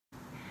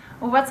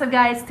What's up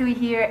guys, Tui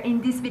here.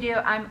 In this video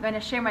I'm going to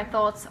share my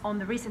thoughts on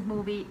the recent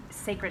movie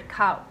Sacred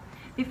Cow.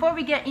 Before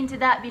we get into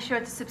that, be sure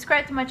to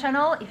subscribe to my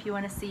channel if you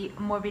want to see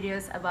more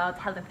videos about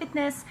health and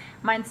fitness,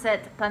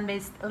 mindset,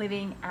 plant-based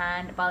living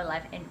and Bali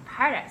life in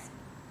paradise.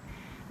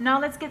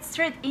 Now let's get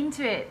straight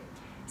into it.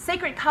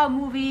 Sacred Cow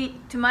movie,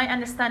 to my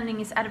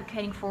understanding, is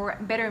advocating for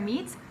better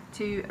meat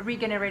to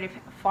regenerative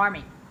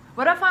farming.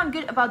 What I found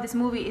good about this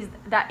movie is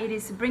that it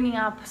is bringing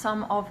up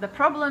some of the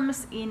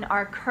problems in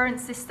our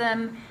current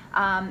system,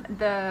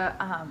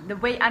 the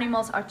way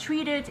animals are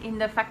treated in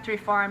the factory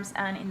farms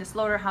and in the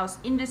slaughterhouse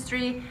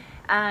industry,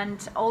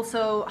 and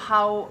also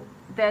how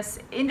this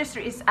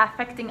industry is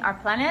affecting our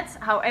planet.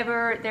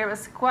 However, there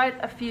was quite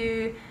a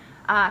few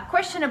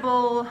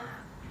questionable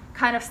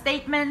kind of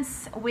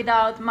statements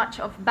without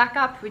much of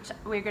backup, which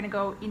we're going to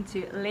go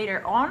into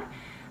later on.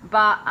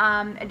 But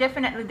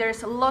definitely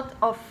there's a lot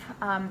of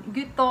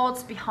good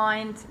thoughts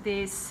behind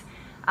this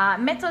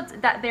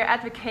method that they're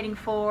advocating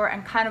for,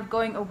 and kind of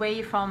going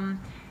away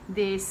from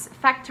this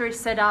factory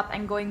setup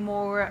and going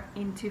more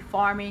into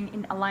farming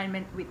in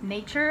alignment with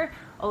nature,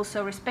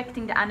 also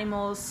respecting the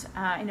animals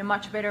in a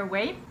much better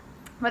way.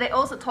 What they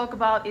also talk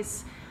about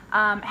is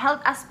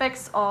health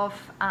aspects of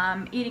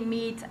eating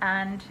meat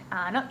and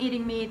not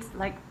eating meat,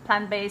 like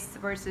plant-based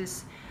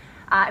versus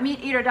meat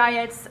eater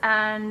diets,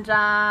 and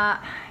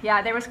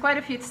yeah, there was quite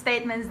a few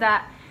statements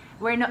that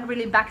were not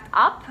really backed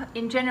up.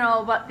 In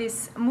general, what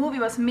this movie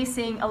was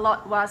missing a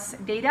lot was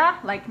data,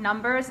 like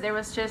numbers. There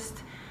was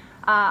just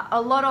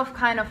a lot of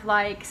kind of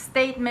like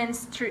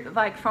statements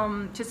like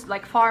from just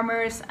like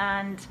farmers,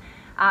 and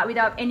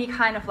without any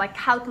kind of like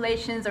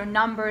calculations or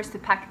numbers to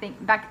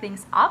back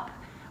things up.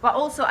 What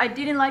also I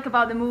didn't like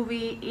about the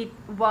movie, it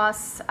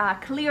was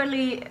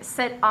clearly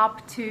set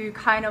up to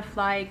kind of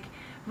like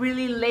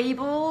really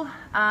label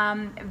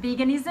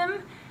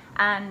veganism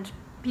and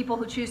people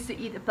who choose to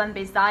eat a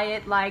plant-based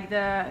diet. Like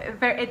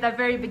at the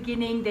very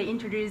beginning, they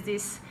introduced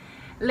this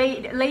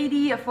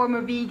lady, a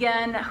former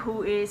vegan,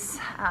 who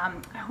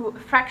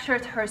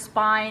fractured her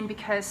spine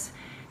because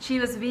she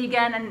was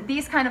vegan, and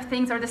these kind of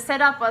things, or the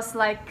setup was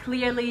like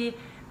clearly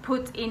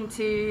put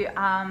into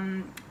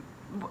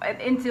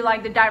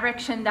like the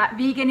direction that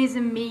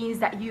veganism means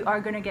that you are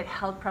gonna get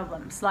health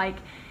problems. Like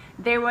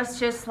there was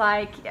just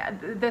like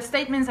the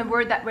statements and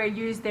word that were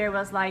used there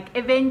was like,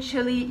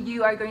 eventually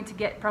you are going to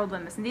get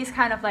problems, and these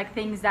kind of like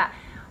things that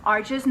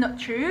are just not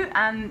true,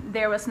 and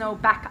there was no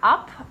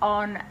backup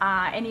on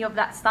any of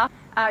that stuff.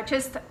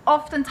 Just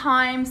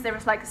oftentimes there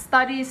was like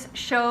studies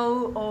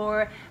show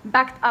or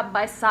backed up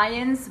by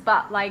science,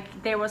 but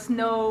like there was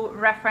no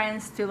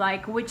reference to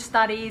like which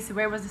studies,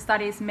 where was the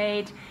studies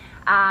made.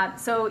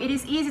 So it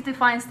is easy to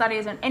find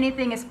studies on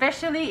anything,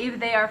 especially if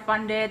they are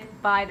funded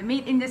by the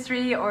meat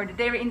industry or the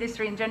dairy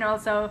industry in general.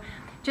 So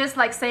just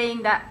like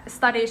saying that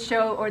studies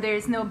show, or there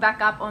is no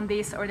backup on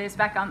this, or there's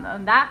backup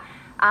on that,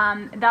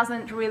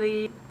 doesn't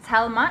really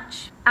tell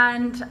much.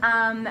 And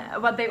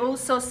what they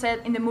also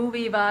said in the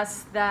movie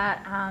was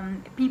that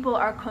people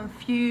are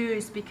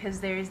confused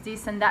because there is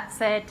this and that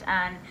said,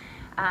 and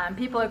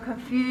people are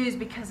confused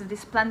because of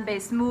this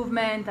plant-based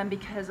movement, and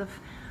because of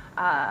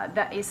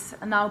that is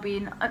now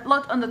being a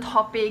lot on the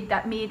topic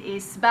that meat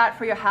is bad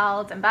for your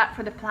health and bad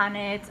for the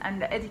planet,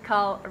 and the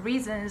ethical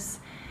reasons.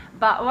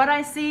 But what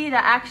I see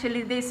that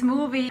actually this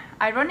movie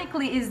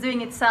ironically is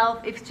doing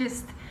itself, it's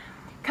just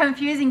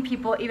confusing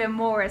people even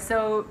more.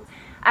 So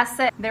as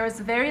said, there was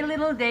very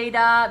little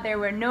data, there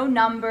were no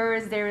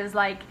numbers, there was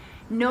like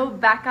no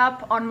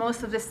backup on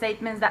most of the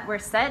statements that were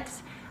said.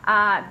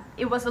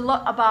 It was a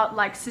lot about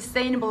like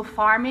sustainable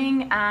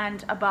farming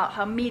and about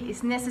how meat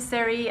is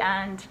necessary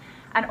and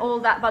all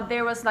that, but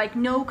there was like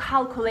no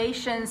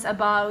calculations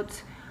about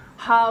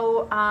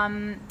how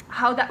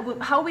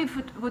we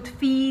would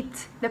feed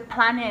the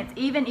planet,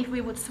 even if we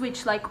would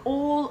switch like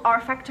all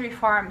our factory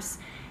farms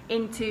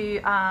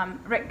into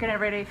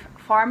regenerative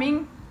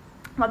farming.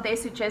 What they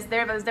suggest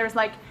there's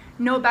like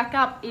no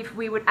backup if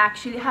we would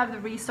actually have the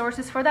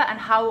resources for that, and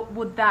how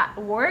would that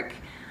work.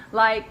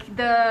 Like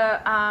the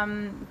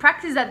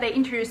practice that they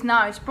introduce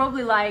now is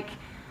probably like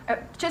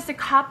just a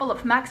couple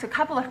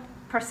of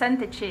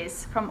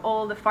percentages from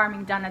all the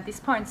farming done at this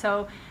point.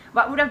 So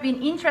what would have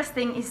been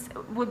interesting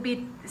would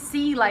be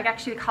see like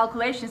actually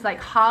calculations, like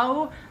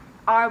how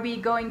are we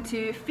going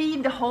to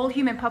feed the whole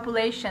human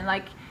population.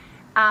 Like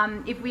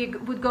if we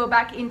would go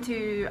back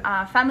into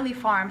family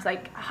farms,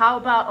 like how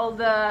about all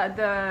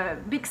the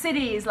big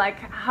cities, like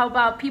how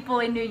about people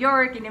in New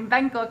York and in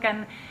Bangkok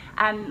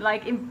and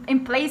like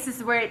in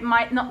places where it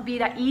might not be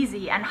that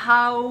easy, and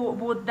how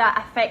would that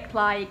affect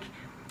like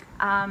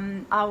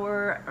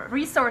our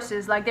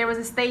resources. Like there was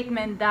a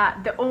statement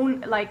that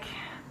like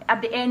at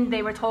the end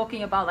they were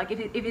talking about like if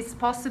it's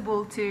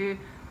possible to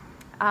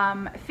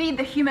feed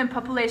the human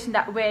population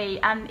that way,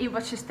 and it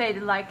was just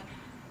stated like,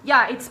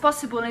 yeah, it's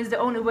possible and it's the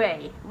only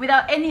way,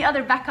 without any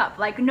other backup,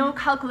 like no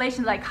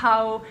calculation, like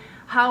how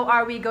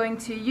are we going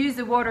to use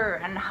the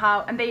water,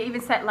 and they even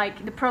said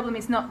like the problem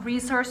is not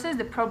resources,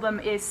 the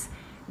problem is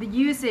the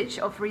usage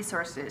of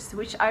resources,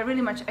 which I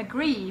really much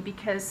agree,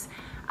 because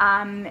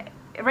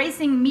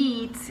raising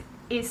meat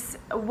is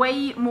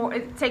way more,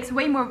 it takes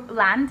way more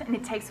land and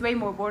it takes way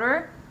more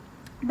water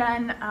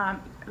than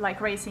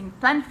like raising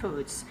plant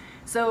foods.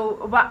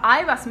 So what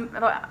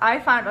I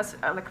found was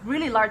like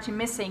really largely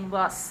missing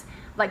was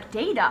like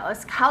data,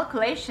 was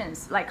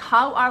calculations, like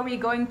how are we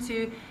going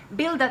to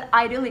build that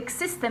idyllic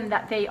system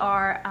that they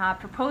are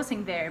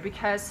proposing there?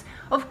 Because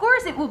of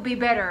course it would be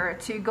better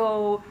to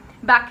go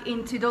back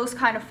into those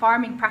kind of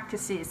farming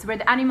practices where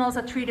the animals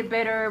are treated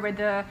better, where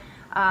the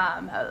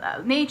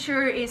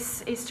nature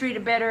is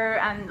treated better,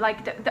 and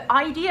like the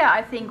idea,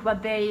 I think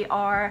what they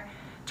are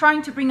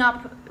trying to bring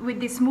up with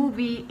this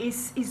movie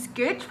is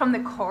good from the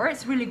core.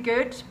 It's really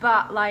good,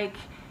 but like,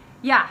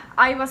 yeah,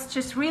 I was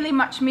just really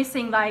much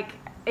missing like,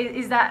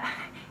 is that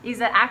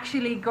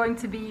actually going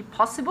to be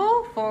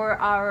possible for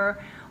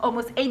our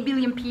almost 8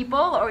 billion people,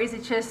 or is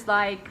it just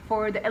like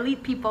for the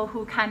elite people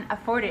who can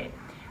afford it?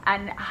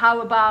 And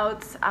how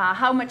about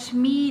how much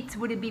meat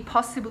would it be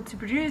possible to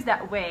produce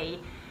that way?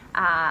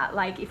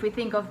 Like if we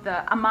think of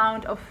the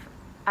amount of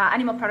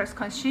animal products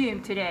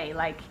consumed today,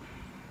 like,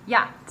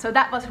 yeah, so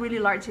that was really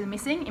largely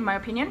missing in my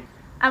opinion.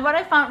 And what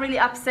I found really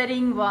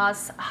upsetting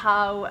was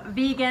how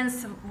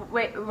vegans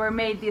were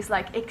made these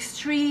like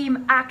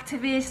extreme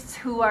activists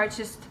who are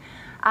just,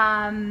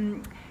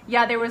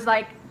 yeah, there was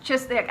like,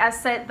 just like I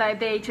said, that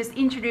they just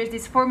introduced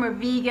this former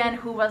vegan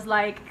who was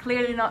like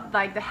clearly not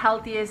like the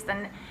healthiest,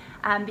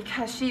 and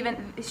because she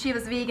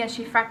was vegan,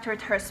 she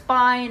fractured her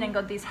spine and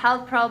got these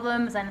health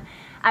problems,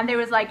 and there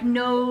was like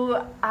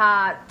no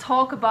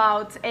talk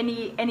about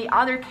any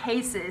other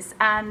cases.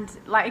 And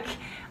like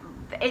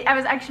I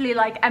was actually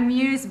like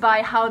amused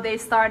by how they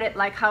started,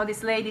 like how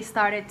this lady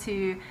started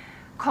to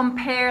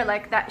compare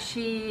like that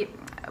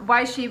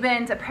why she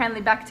went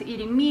apparently back to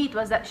eating meat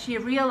was that she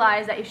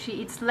realized that if she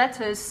eats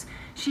lettuce,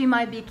 she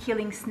might be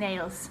killing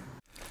snails.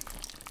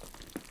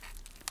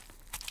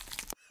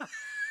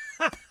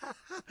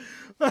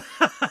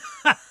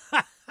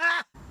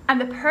 And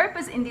the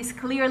purpose in this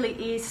clearly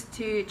is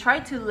to try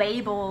to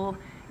label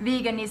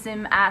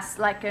veganism as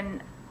like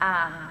an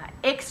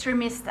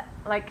extremist,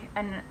 like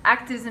an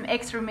activism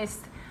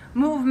extremist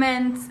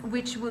movement,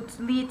 which would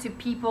lead to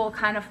people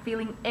kind of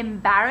feeling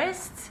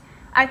embarrassed.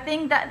 I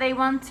think that they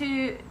want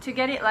to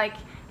get it like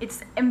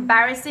it's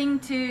embarrassing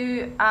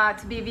to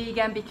be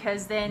vegan,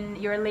 because then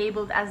you're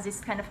labeled as this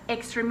kind of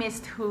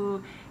extremist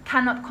who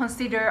cannot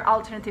consider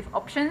alternative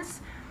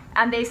options.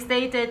 And they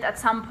stated at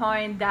some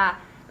point that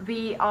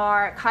we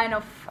are kind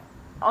of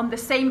on the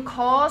same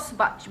cause,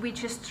 but we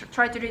just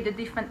try to do it a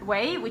different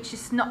way, which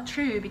is not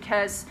true,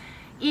 because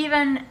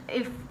even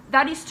if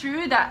that is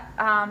true, that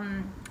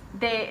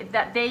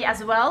they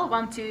as well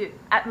want to,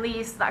 at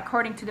least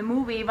according to the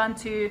movie, want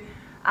to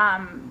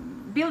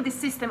build this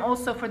system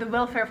also for the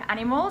welfare of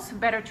animals,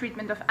 better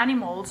treatment of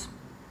animals.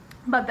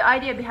 But the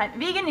idea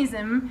behind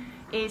veganism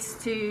is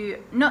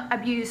to not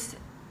abuse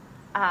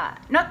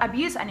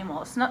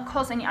animals, not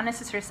cause any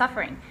unnecessary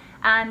suffering.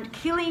 And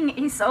killing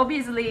is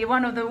obviously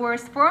one of the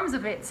worst forms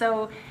of it.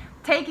 So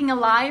taking a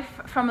life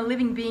from a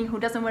living being who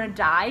doesn't want to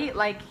die,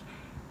 like,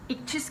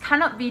 it just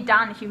cannot be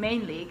done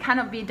humanely. It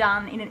cannot be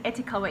done in an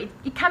ethical way.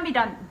 It can be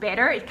done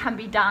better. It can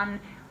be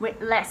done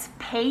with less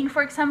pain,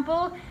 for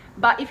example.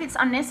 But if it's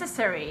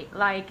unnecessary,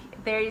 like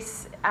there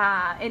is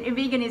in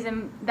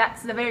veganism,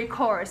 that's the very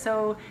core.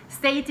 So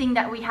stating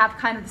that we have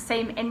kind of the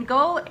same end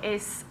goal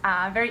is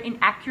very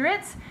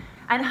inaccurate.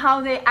 And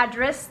how they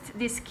addressed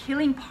this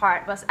killing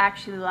part was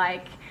actually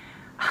like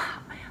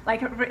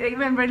it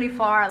went really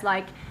far.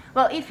 Like,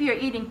 well, if you're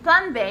eating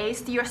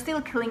plant-based, you're still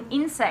killing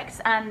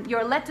insects, and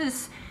your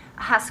lettuce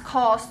has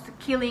caused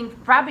killing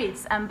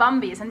rabbits and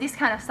bumblbees and this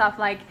kind of stuff.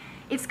 Like,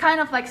 it's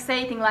kind of like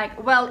stating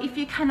like, well, if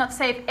you cannot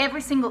save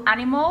every single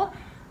animal,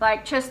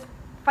 like, just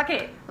fuck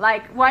it.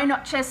 Like, why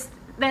not just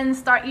then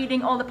start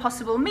eating all the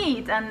possible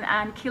meat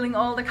and killing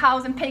all the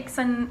cows and pigs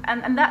and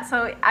that.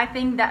 So I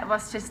think that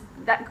was just,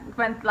 that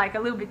went like a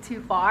little bit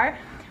too far.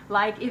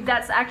 Like, if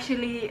that's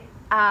actually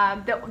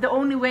the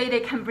only way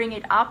they can bring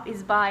it up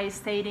is by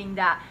stating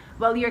that,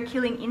 well, you're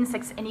killing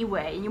insects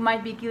anyway. You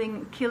might be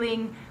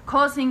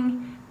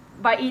causing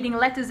by eating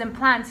lettuce and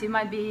plants, you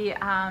might be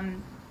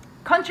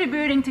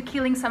contributing to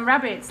killing some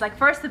rabbits. Like,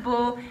 first of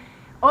all,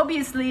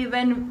 obviously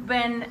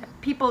when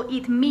people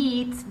eat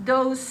meat,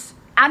 those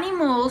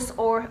animals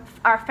are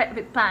fed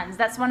with plants.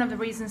 That's one of the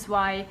reasons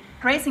why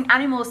raising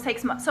animals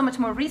takes so much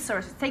more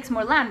resources, takes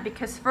more land,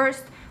 because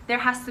first there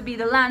has to be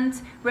the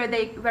land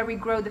where we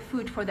grow the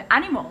food for the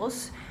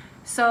animals.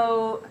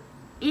 So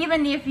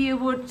even if you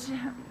would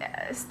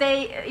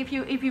if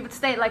you would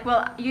state like,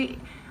 well,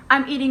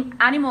 I'm eating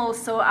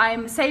animals, so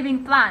I'm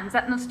saving plants,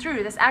 that's not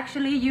true. That's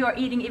actually, you are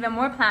eating even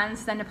more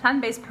plants than a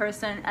plant-based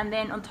person, and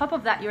then on top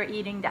of that you're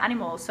eating the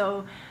animals.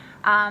 So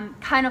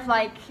kind of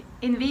like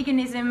in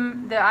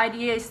veganism, the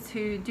idea is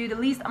to do the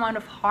least amount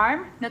of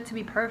harm, not to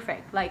be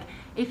perfect. Like,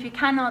 if you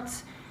cannot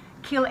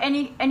kill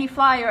any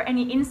fly or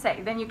any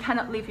insect, then you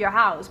cannot leave your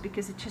house,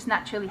 because it just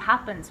naturally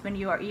happens when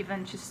you are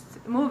even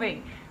just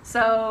moving.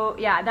 So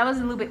yeah, that was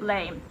a little bit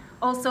lame.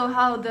 Also,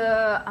 how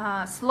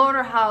the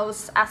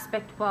slaughterhouse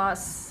aspect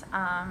was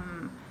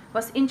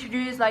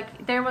introduced,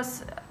 like there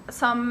was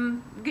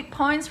some good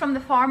points from the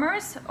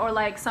farmers, or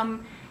like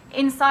some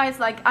insights.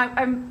 Like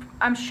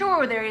I'm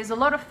sure there is a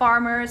lot of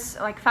farmers,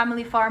 like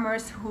family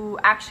farmers, who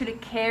actually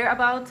care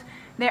about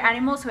their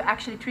animals, who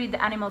actually treat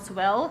the animals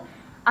well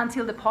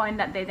until the point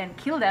that they then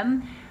kill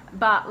them.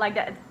 But like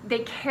that, they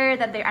care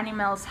that their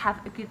animals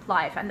have a good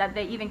life, and that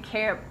they even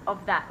care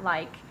of that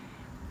like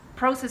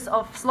process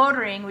of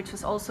slaughtering, which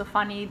was also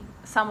funny.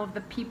 Some of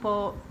the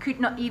people could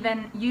not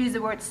even use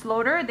the word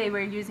slaughter, they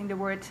were using the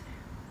word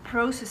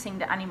processing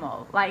the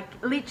animal, like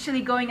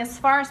literally going as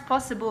far as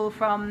possible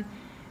from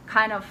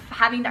kind of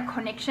having that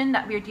connection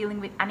that we're dealing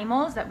with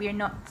animals, that we are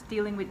not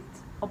dealing with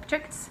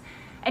objects.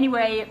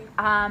 Anyway,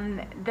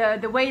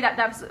 the way that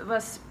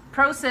was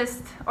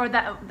processed, or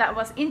that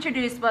was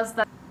introduced, was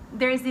that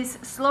there is this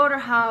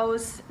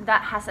slaughterhouse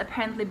that has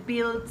apparently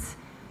built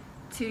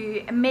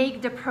to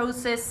make the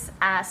process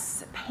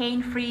as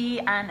pain-free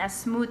and as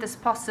smooth as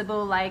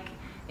possible. Like,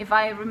 if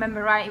I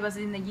remember right, it was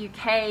in the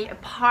UK, a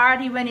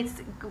party when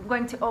it's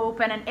going to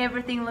open and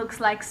everything looks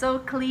like so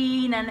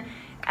clean,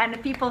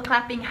 and people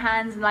clapping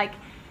hands. Like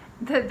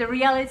the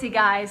reality,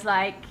 guys,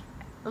 like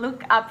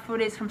look up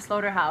footage from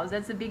slaughterhouse.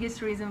 That's the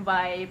biggest reason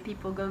why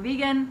people go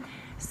vegan.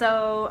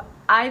 So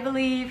I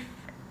believe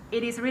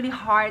it is really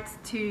hard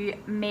to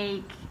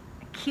make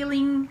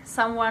killing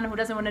someone who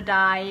doesn't want to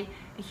die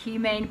a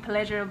humane,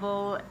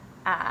 pleasurable,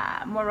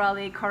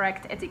 morally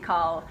correct,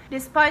 ethical.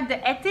 Despite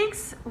the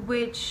ethics,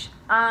 which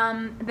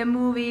the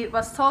movie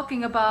was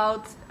talking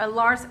about, a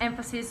large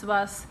emphasis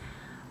was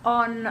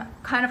on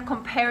kind of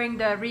comparing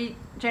the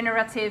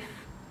regenerative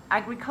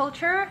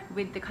agriculture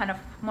with the kind of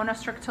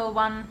monostructural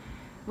one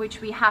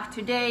which we have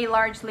today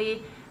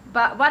largely.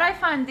 But what I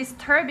found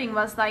disturbing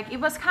was like it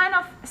was kind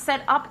of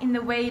set up in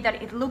the way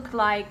that it looked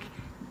like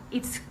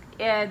it's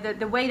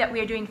the way that we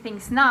are doing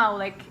things now,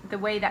 like the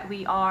way that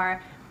we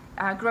are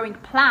growing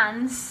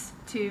plants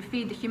to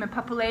feed the human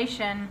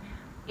population.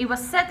 It was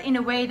set in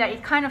a way that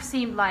it kind of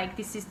seemed like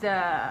this is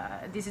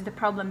the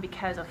problem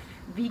because of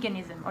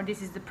veganism, or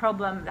this is the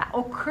problem that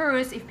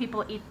occurs if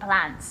people eat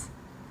plants.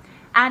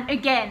 And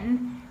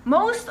again,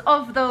 most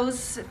of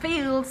those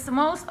fields,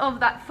 most of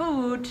that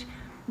food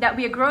that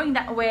we are growing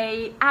that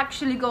way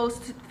actually goes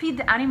to feed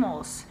the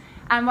animals.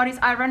 And what was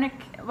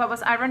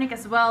ironic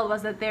as well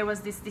was that there was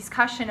this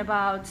discussion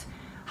about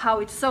how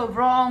it's so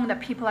wrong that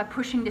people are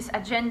pushing this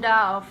agenda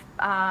of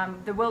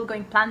the world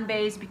going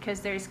plant-based,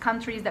 because there's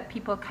countries that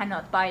people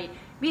cannot buy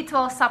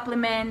B12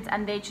 supplement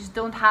and they just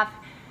don't have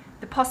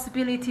the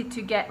possibility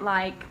to get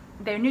like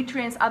their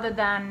nutrients other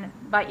than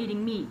by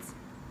eating meat.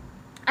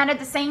 And at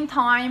the same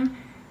time,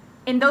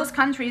 in those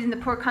countries, in the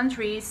poor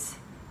countries,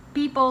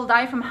 people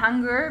die from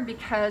hunger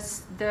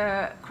because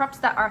the crops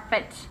that are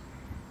fed,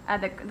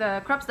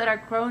 the crops that are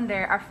grown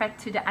there are fed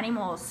to the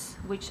animals,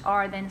 which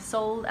are then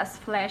sold as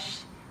flesh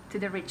to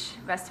the rich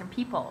Western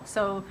people.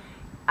 So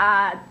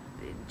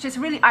just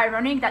really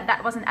ironic that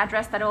that wasn't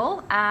addressed at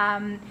all.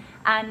 And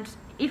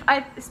if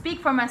I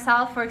speak for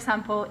myself, for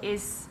example,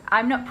 is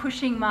I'm not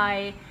pushing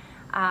my,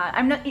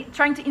 I'm not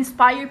trying to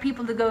inspire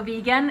people to go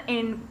vegan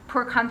in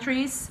poor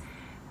countries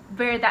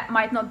where that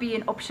might not be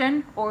an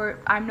option, or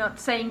I'm not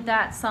saying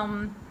that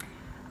some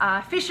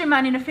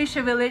fisherman in a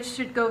fisher village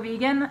should go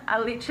vegan. I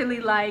literally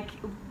like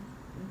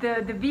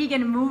the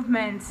vegan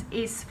movement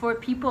is for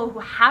people who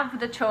have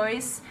the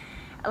choice.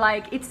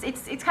 Like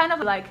it's kind of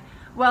like,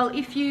 well,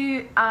 if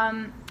you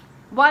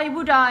why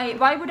would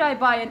I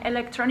buy an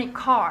electronic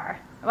car?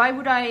 Why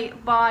would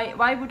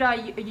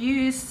I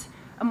use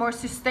a more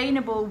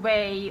sustainable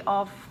way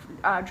of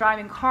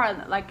driving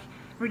car, like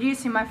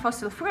reducing my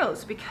fossil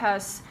fuels?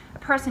 Because a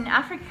person in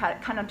Africa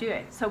cannot do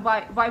it. So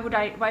why would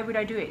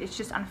I do it? It's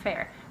just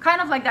unfair.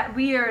 Kind of like that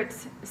weird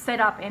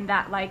setup in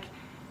that, like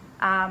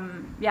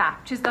yeah,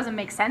 just doesn't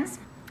make sense.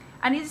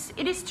 And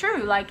it is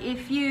true. Like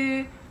if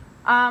you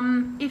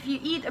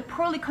eat a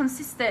poorly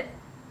consistent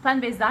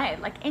plant-based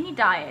diet, like any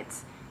diet,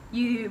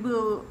 you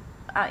will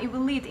it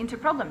will lead into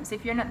problems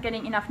if you're not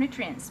getting enough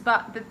nutrients.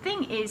 But the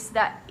thing is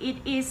that it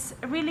is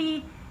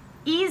really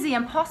easy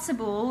and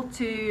possible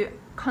to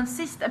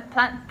consist a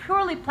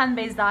purely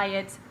plant-based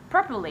diet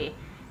properly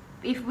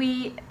if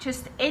we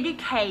just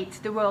educate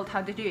the world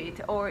how to do it.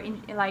 Or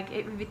like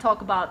if we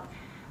talk about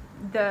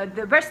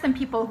the Western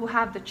people who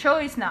have the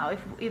choice now,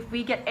 if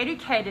we get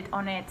educated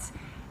on it,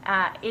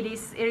 it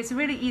is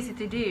really easy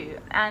to do.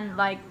 And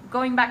like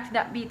going back to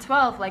that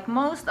B12, like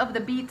most of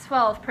the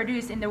B12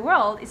 produced in the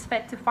world is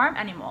fed to farm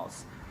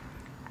animals,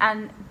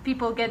 and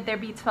people get their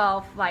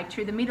B12 like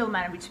through the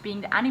middleman, which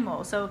being the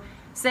animal. So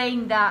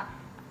saying that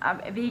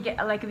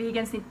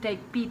vegans need to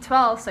take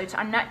B12 so it's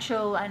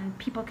unnatural and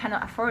people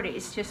cannot afford it,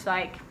 it's just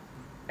like,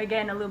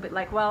 again, a little bit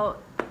like, well,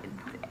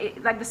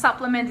 like the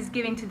supplement is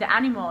given to the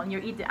animal and you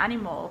eat the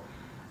animal,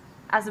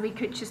 as we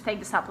could just take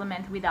the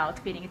supplement without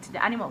feeding it to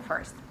the animal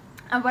first.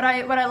 And what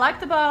I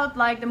liked about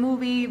like the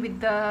movie, with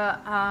the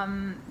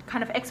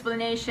kind of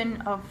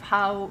explanation of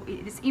how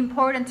it is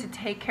important to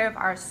take care of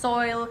our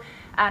soil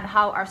and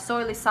how our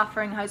soil is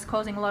suffering, how it's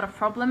causing a lot of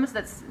problems.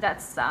 That's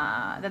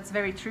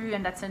very true,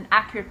 and that's an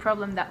accurate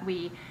problem that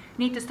we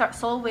need to start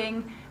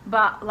solving.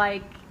 But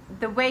like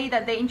the way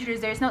that they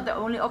introduce there is not the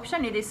only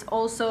option. It is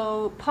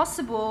also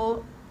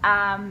possible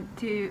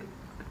to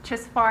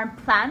just farm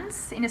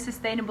plants in a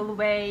sustainable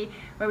way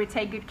where we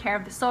take good care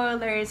of the soil.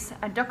 There's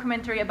a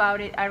documentary about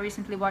it. I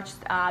recently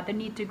watched The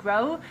Need to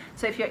Grow,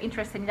 so if you're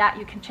interested in that,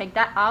 you can check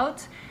that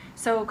out.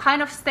 So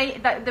kind of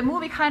state that the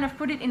movie kind of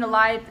put it in a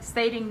light,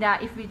 stating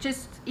that if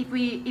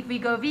we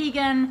go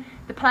vegan,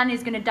 the planet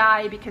is going to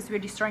die because we're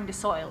destroying the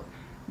soil.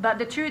 But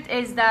the truth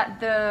is that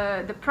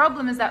the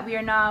problems that we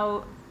are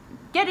now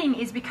getting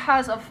is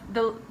because of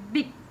the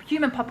big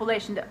human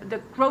population,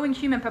 the growing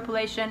human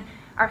population.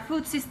 Our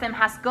food system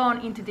has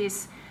gone into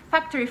this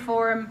factory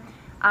form,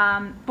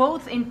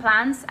 both in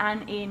plants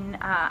and in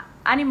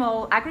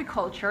animal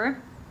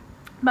agriculture.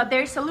 But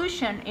their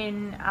solution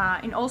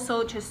in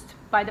also just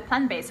by the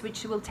plant-based,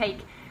 which will take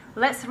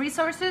less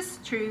resources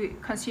through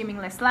consuming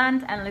less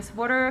land and less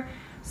water.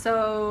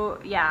 So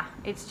yeah,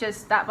 it's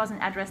just that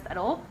wasn't addressed at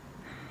all.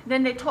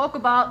 Then they talk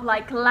about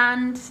like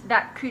land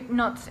that could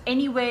not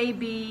anyway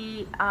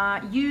be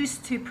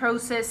used to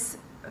process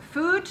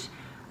food.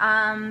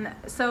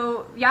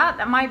 So yeah,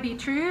 that might be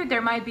true.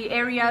 There might be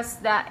areas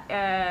that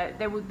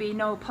there would be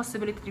no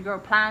possibility to grow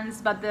plants,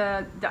 but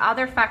the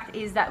other fact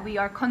is that we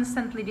are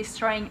constantly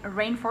destroying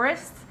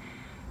rainforests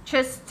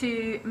just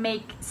to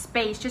make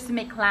space, just to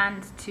make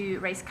land to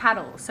raise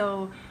cattle.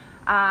 So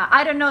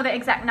I don't know the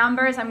exact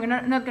numbers, I'm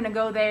not gonna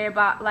go there,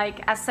 but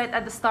like as said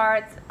at the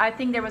start, I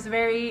think there was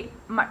very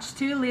much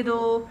too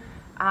little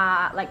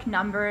like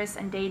numbers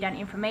and data and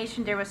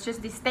information. There was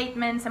just these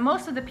statements, and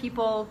most of the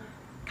people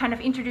kind of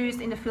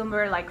introduced in the film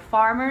were like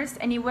farmers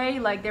anyway.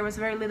 Like there was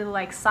very little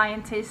like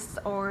scientists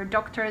or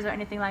doctors or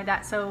anything like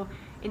that, so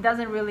it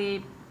doesn't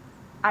really,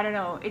 I don't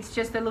know, it's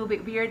just a little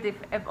bit weird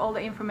if all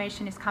the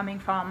information is coming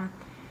from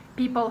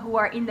people who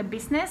are in the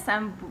business,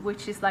 and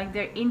which is like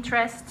their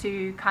interest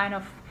to kind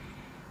of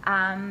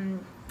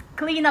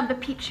clean up the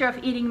picture of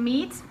eating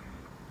meat.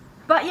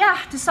 But yeah,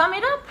 to sum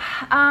it up,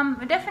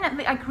 I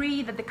definitely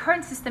agree that the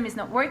current system is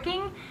not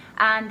working,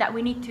 and that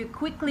we need to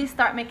quickly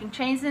start making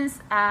changes,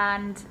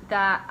 and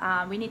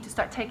that we need to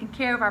start taking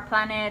care of our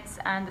planet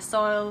and the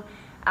soil,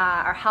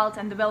 our health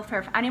and the welfare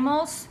of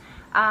animals.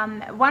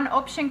 One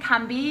option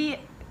can be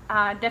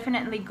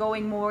definitely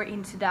going more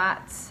into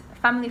that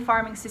family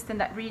farming system,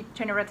 that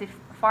regenerative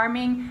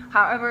farming.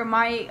 However,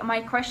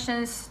 my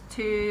questions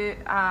to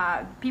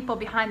people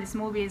behind this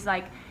movie is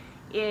like,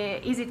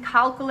 is it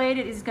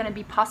calculated? Is it going to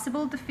be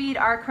possible to feed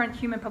our current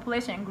human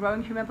population and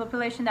growing human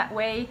population that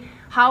way?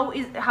 How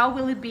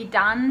will it be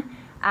done?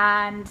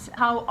 And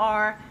how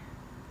are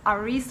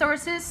our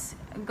resources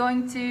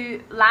going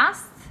to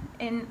last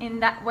in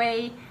that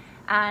way?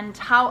 And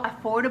how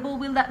affordable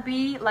will that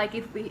be? Like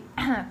if we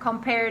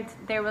compared,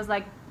 there was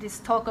like this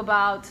talk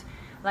about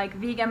like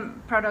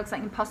vegan products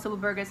like Impossible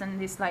Burgers, and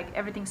this like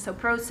everything's so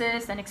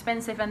processed and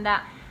expensive and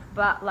that.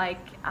 But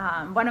like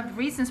one of the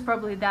reasons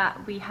probably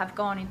that we have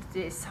gone into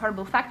this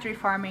horrible factory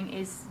farming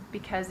is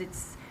because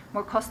it's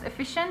more cost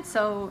efficient.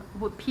 So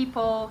would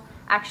people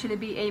actually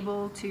be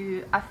able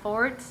to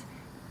afford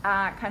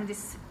kind of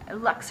this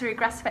luxury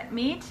grass-fed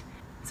meat?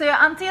 So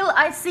yeah, until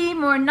I see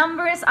more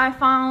numbers, I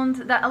found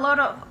that a lot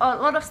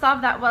of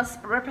stuff that was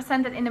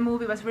represented in the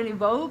movie was really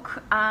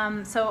woke.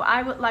 So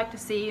I would like to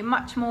see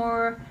much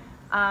more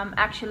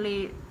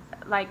actually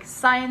like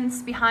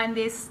science behind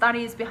this,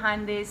 studies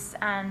behind this,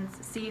 and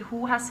see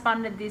who has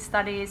funded these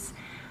studies,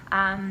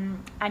 and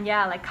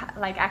yeah,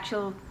 like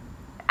actual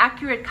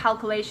accurate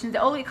calculations.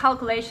 The only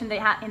calculation they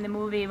had in the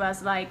movie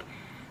was like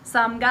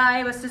some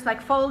guy was just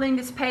like folding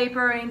this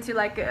paper into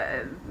like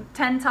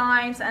 10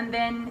 times, and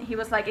then he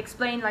was like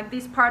explaining like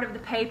this part of the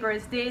paper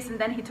is this, and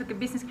then he took a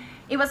business.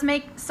 It was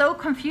so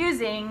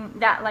confusing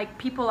that like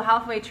people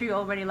halfway through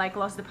already like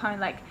lost the point.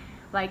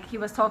 Like he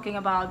was talking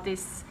about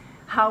this,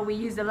 how we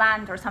use the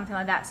land or something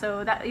like that.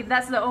 So that if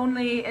that's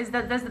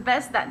that's the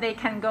best that they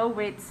can go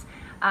with,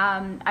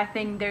 I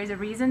think there's a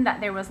reason that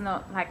there was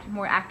not like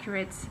more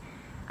accurate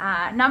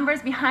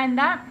numbers behind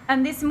that.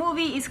 And this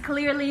movie is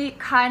clearly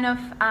kind of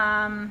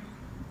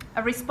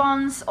a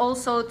response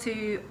also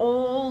to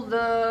all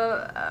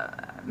the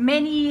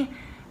many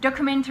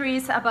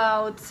documentaries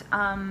about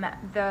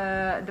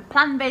the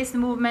plant-based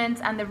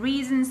movement and the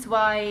reasons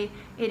why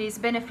it is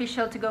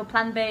beneficial to go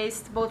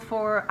plant-based, both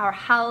for our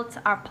health,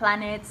 our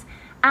planet,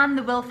 and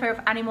the welfare of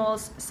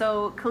animals.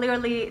 So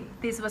clearly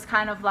this was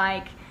kind of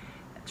like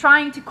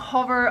trying to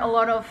cover a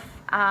lot of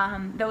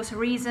those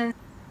reasons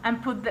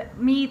and put the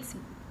meat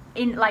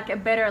in like a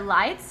better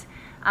light.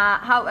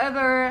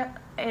 However,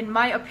 in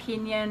my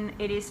opinion,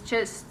 it is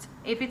just,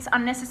 if it's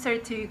unnecessary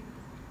to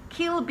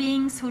kill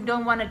beings who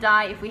don't want to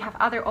die, if we have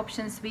other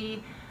options,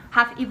 we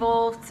have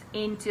evolved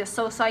into a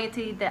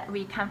society that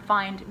we can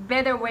find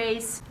better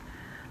ways.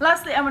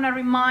 Lastly, I want to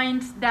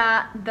remind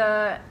that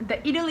the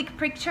idyllic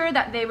picture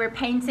that they were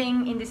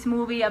painting in this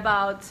movie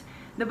about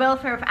the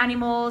welfare of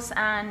animals,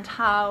 and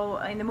how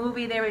in the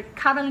movie they were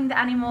cuddling the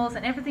animals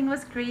and everything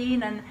was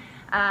green, and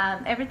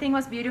everything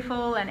was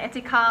beautiful and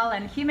ethical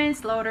and humane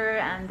slaughter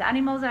and the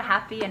animals are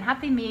happy and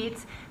happy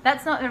meat.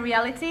 That's not the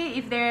reality.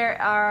 If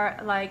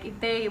if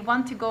they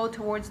want to go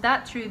towards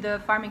that through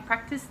the farming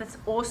practice, that's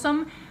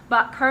awesome.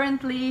 But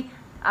currently,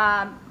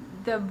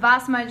 the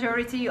vast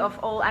majority of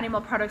all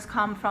animal products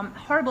come from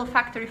horrible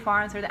factory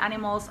farms where the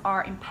animals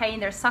are in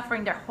pain, they're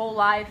suffering their whole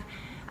life,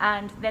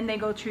 and then they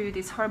go through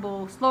this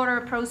horrible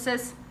slaughter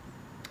process.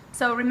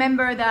 So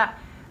remember that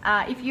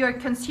if you are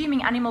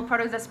consuming animal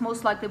products, that's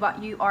most likely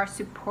what you are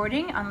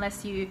supporting,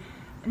 unless you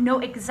know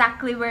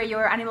exactly where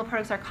your animal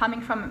products are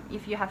coming from.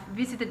 If you have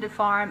visited the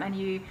farm and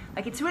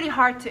it's really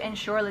hard to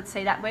ensure, let's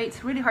say that way,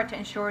 it's really hard to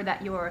ensure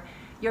that your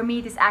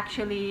meat is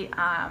actually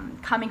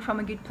coming from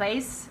a good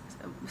place,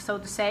 so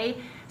to say.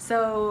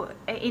 So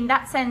in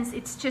that sense,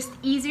 it's just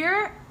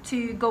easier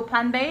to go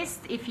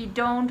plant-based if you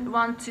don't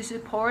want to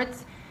support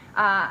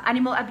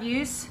animal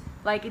abuse.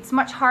 Like, it's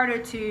much harder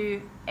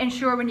to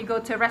ensure when you go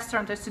to a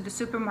restaurant or to the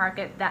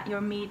supermarket that your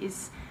meat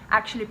is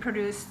actually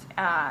produced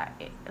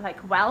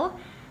well.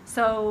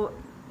 So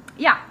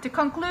yeah, to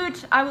conclude,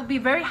 I will be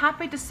very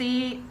happy to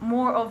see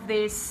more of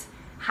this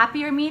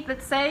happier meat,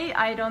 let's say.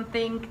 I don't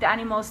think the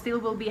animals still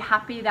will be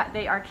happy that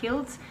they are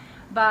killed,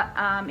 but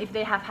if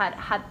they have had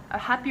a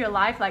happier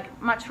life,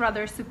 much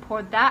rather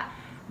support that.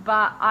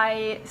 But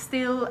I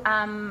still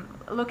am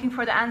looking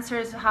for the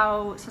answers.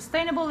 How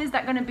sustainable is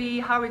that going to be?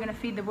 How are we going to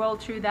feed the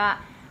world through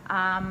that?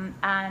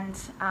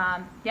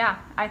 Yeah,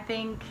 I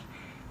think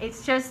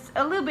it's just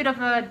a little bit of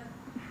a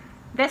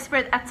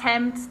desperate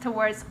attempt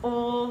towards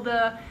all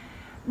the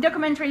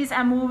documentaries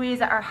and movies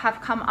that have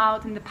come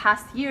out in the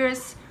past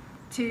years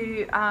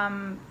to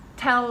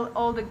tell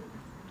all the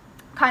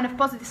kind of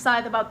positive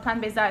side about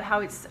plant-based diet,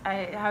 how it's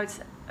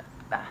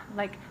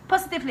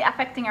positively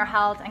affecting our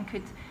health and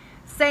could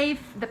save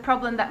the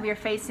problem that we are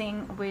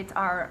facing with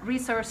our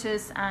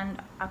resources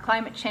and our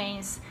climate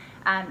change,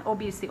 and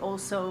obviously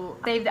also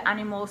save the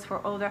animals for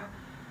all the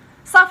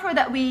suffer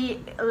that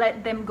we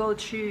let them go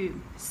through.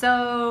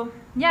 So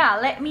yeah,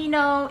 let me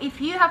know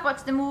if you have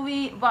watched the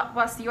movie, what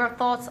was your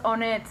thoughts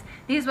on it.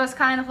 This was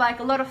kind of like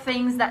a lot of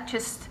things that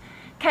just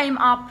came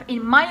up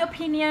in my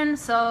opinion.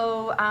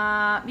 So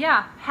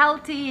yeah,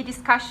 healthy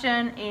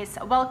discussion is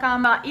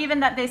welcome.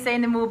 Even that they say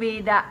in the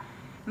movie that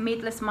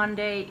Meatless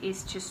Monday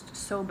is just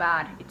so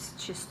bad, it's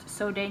just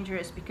so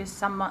dangerous, because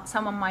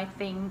someone might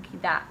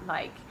think that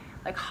like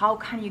how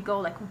can you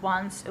go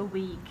once a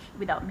week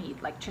without meat,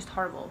 just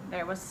horrible.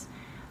 There was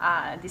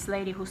this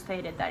lady who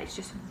stated that it's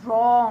just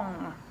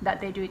wrong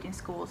that they do it in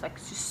schools,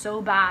 it's just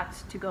so bad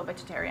to go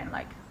vegetarian,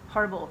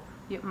 horrible,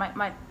 you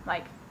might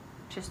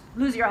just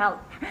lose your health.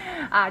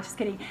 Just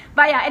kidding.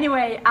 But yeah,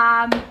 anyway,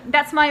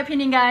 that's my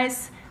opinion,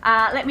 guys.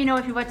 Let me know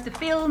if you watched the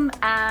film,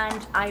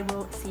 and I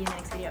will see you in the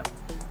next video.